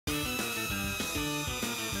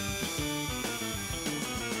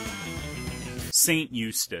Saint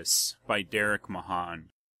Eustace by Mahon.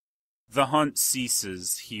 The hunt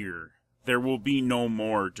ceases here. There will be no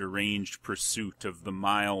more deranged pursuit of the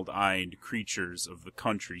mild-eyed creatures of the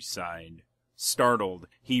countryside. Startled,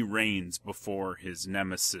 he reins before his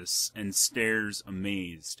nemesis and stares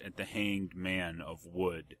amazed at the hanged man of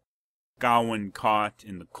wood. Gawain caught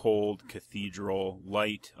in the cold cathedral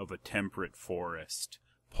light of a temperate forest.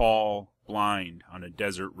 Paul, blind on a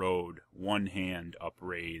desert road, one hand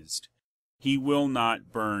upraised. He will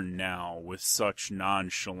not burn now with such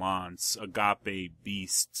nonchalance agape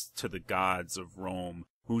beasts to the gods of Rome,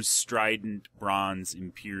 whose strident bronze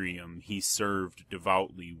imperium he served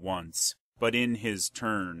devoutly once, but in his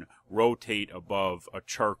turn rotate above a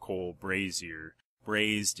charcoal brazier,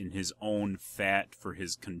 braised in his own fat for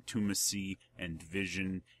his contumacy and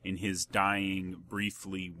vision, in his dying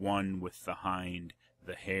briefly one with the hind,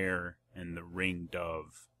 the hare, and the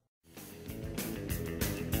ring-dove.